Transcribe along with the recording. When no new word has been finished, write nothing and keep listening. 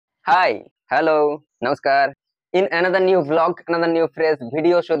Hi, hello, namaskar. In another new vlog, another new phrase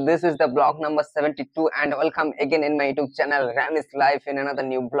video show. This is the vlog number 72, and welcome again in my YouTube channel Ram is Life in another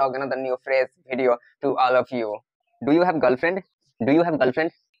new vlog, another new phrase video to all of you. Do you have girlfriend? Do you have girlfriend?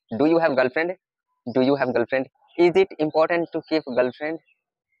 Do you have girlfriend? Do you have girlfriend? Is it important to keep girlfriend?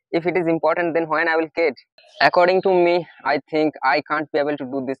 If it is important, then when I will get? According to me, I think I can't be able to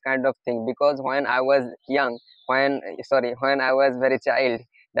do this kind of thing because when I was young, when I was very child,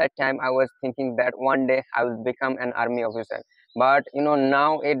 that time I was thinking that one day I will become an army officer. But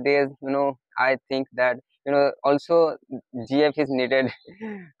nowadays, I think that also GF is needed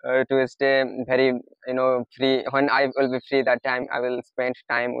to stay very free. When I will be free, that time I will spend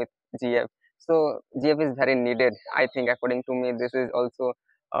time with GF. So GF is very needed. I think according to me, this is also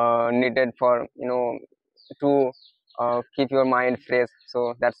needed for to keep your mind fresh,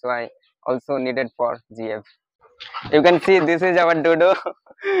 so that's why also needed for GF. You can see this is our dodo.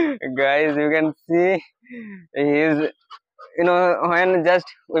 Guys, you can see he is, when just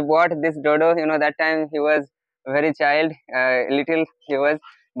we bought this dodo, that time he was very child, little he was,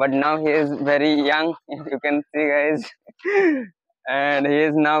 but now he is very young. You can see, guys. And he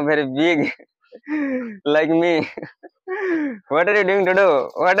is now very big like me. What are you doing, dodo?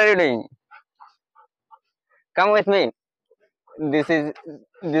 What are you doing? Come with me. This is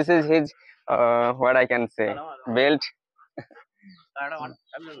his what I can say, belt.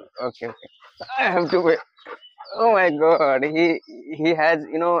 Okay, okay. I have to wait. Oh my god, he has,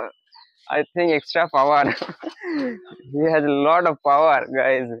 I think extra power. He has a lot of power,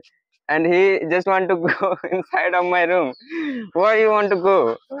 guys, and he just want to go inside of my room. Where you want to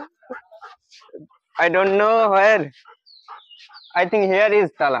go? I don't know where. I think here is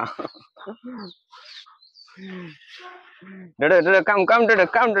Tala. Dodo, Dodo, come, Dodo,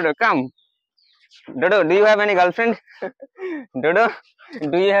 come, Dodo, come. Dodo, do you have any girlfriend? Dodo,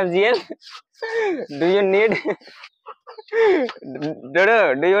 do you have GL? Do you need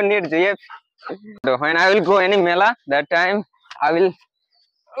Dodo, do you need GF? So when I will go any mela, that time I will.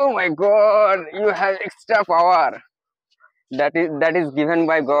 Oh my God! You have extra power. That is given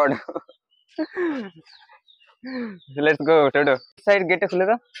by God. So let's go, Dodo. Side get a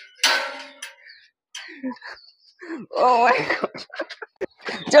खुलेगा. Oh my God!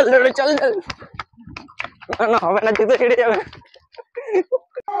 चल Dodo, चल चल. ना হবে না জুতো ছিঁড়ে যাবে.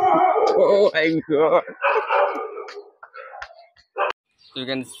 Oh my God! You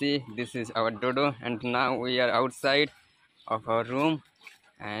can see this is our dodo, and now we are outside of our room,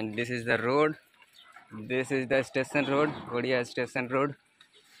 and this is the road. This is the station road, Korea station road,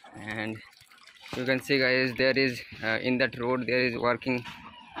 and you can see, guys, there is in that road there is working,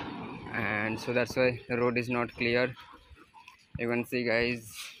 and so that's why the road is not clear. You can see, guys,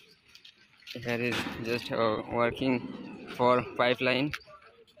 here is just working for pipeline,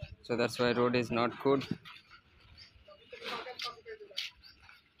 so that's why road is not good.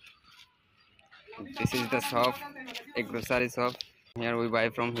 This is the shop, a grocery shop. Here we buy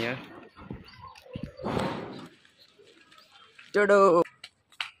from here. Dodo.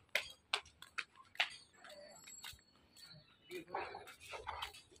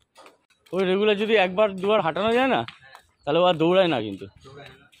 ওই regular যদি একবার দুবার হাঁটানো যায় না, তাহলে ও আর দৌড়ায় না। কিন্তু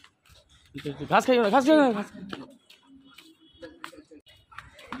ঘাস খাইও না, ঘাস খাইও না, ঘাস।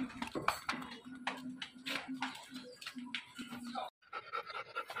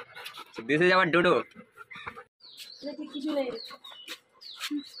 So this is our dodo.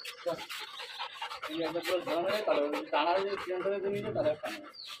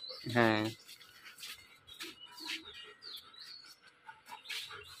 হ্যাঁ।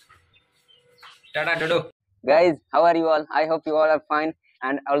 Tata dodo. Guys, how are you all? I hope you all are fine,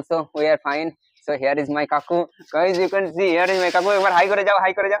 and also we are fine. So here is my kaku. Guys, you can see here is my kaku. एक बार high करे जाओ,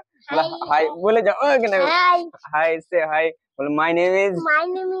 high करे जाओ. Hi, बोले जाओ. Okay, no. Hi, say hi. Well, my name is.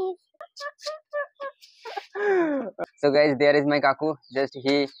 So guys, there is my kaku. Just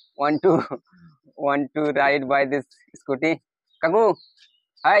he want to ride by this scooty. Kaku,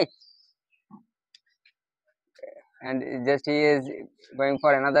 hi. And just he is going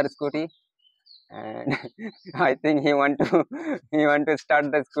for another scooty, and I think he want to start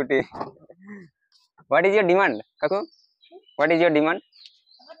the scooty. What is your demand, Kaku? What is your demand?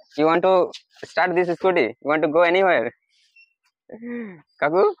 You want to start this scooty? You want to go anywhere?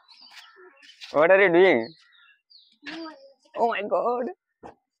 Kaku, what are you doing? Oh my God!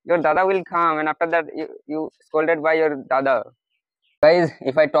 Your dada will come, and after that you scolded by your dada. Guys,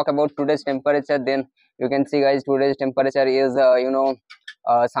 if I talk about today's temperature, then you can see, guys, today's temperature is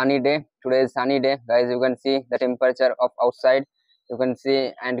sunny day. Today is sunny day, guys. You can see the temperature of outside. You can see,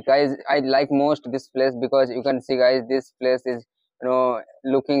 and guys, I like most this place because you can see, guys, this place is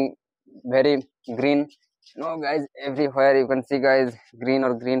looking very green. Guys, everywhere you can see, guys, green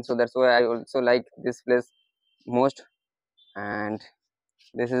or green. So that's why I also like this place most. And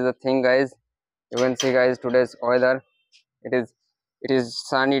this is the thing, guys. You can see, guys, today's weather. It is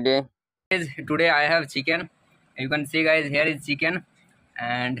sunny day. Today I have chicken. You can see, guys, here is chicken,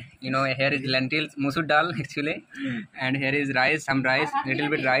 and here is lentils, musur dal actually, and here is rice, some rice, little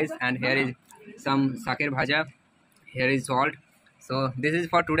bit rice, and here is some saker bhaja. Here is salt. So this is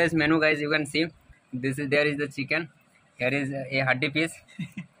for today's menu, guys. You can see, there is the chicken. Here is a haddi piece,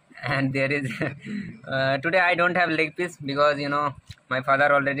 and there is today I don't have leg piece because my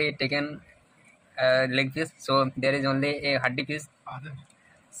father already taken leg piece, so there is only a haddi piece.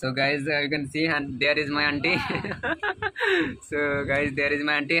 So guys, you can see, and there is my auntie. So guys, there is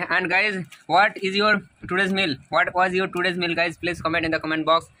my auntie. And guys, what is your today's meal? What was your today's meal, guys? Please comment in the comment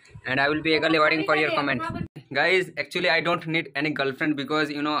box, and I will be eagerly waiting for your comment. Guys, actually I don't need any girlfriend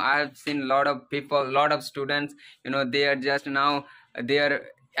because I have seen a lot of people, lot of students, they are just now, they are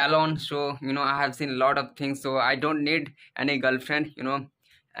alone. So I have seen a lot of things, so I don't need any girlfriend.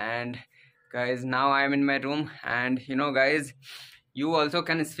 And guys, now I am in my room, and guys, you also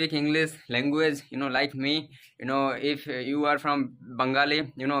can speak English language, like me. If you are from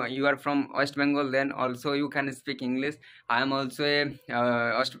Bengali, you are from West Bengal, then also you can speak English. I am also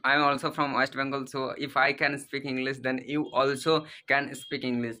I am also from West Bengal, so if I can speak English, then you also can speak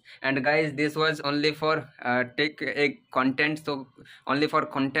English. And guys, this was only for take a content. So only for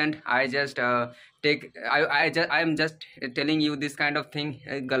content, I just I am just telling you this kind of thing,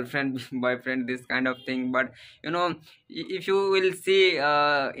 girlfriend, boyfriend, this kind of thing. But if you will see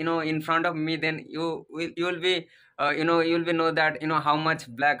in front of me, then you will be you will be know that how much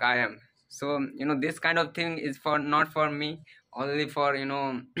black I am. So this kind of thing is for not for me, only for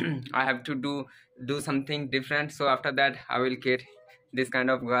I have to do something different. So after that I will get this kind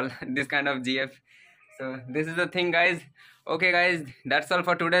of girl, this kind of GF. So this is the thing, guys. Okay guys, that's all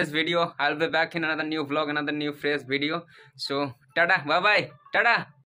for today's video. I'll be back in another new vlog, another new fresh video. So tada, bye bye, tada.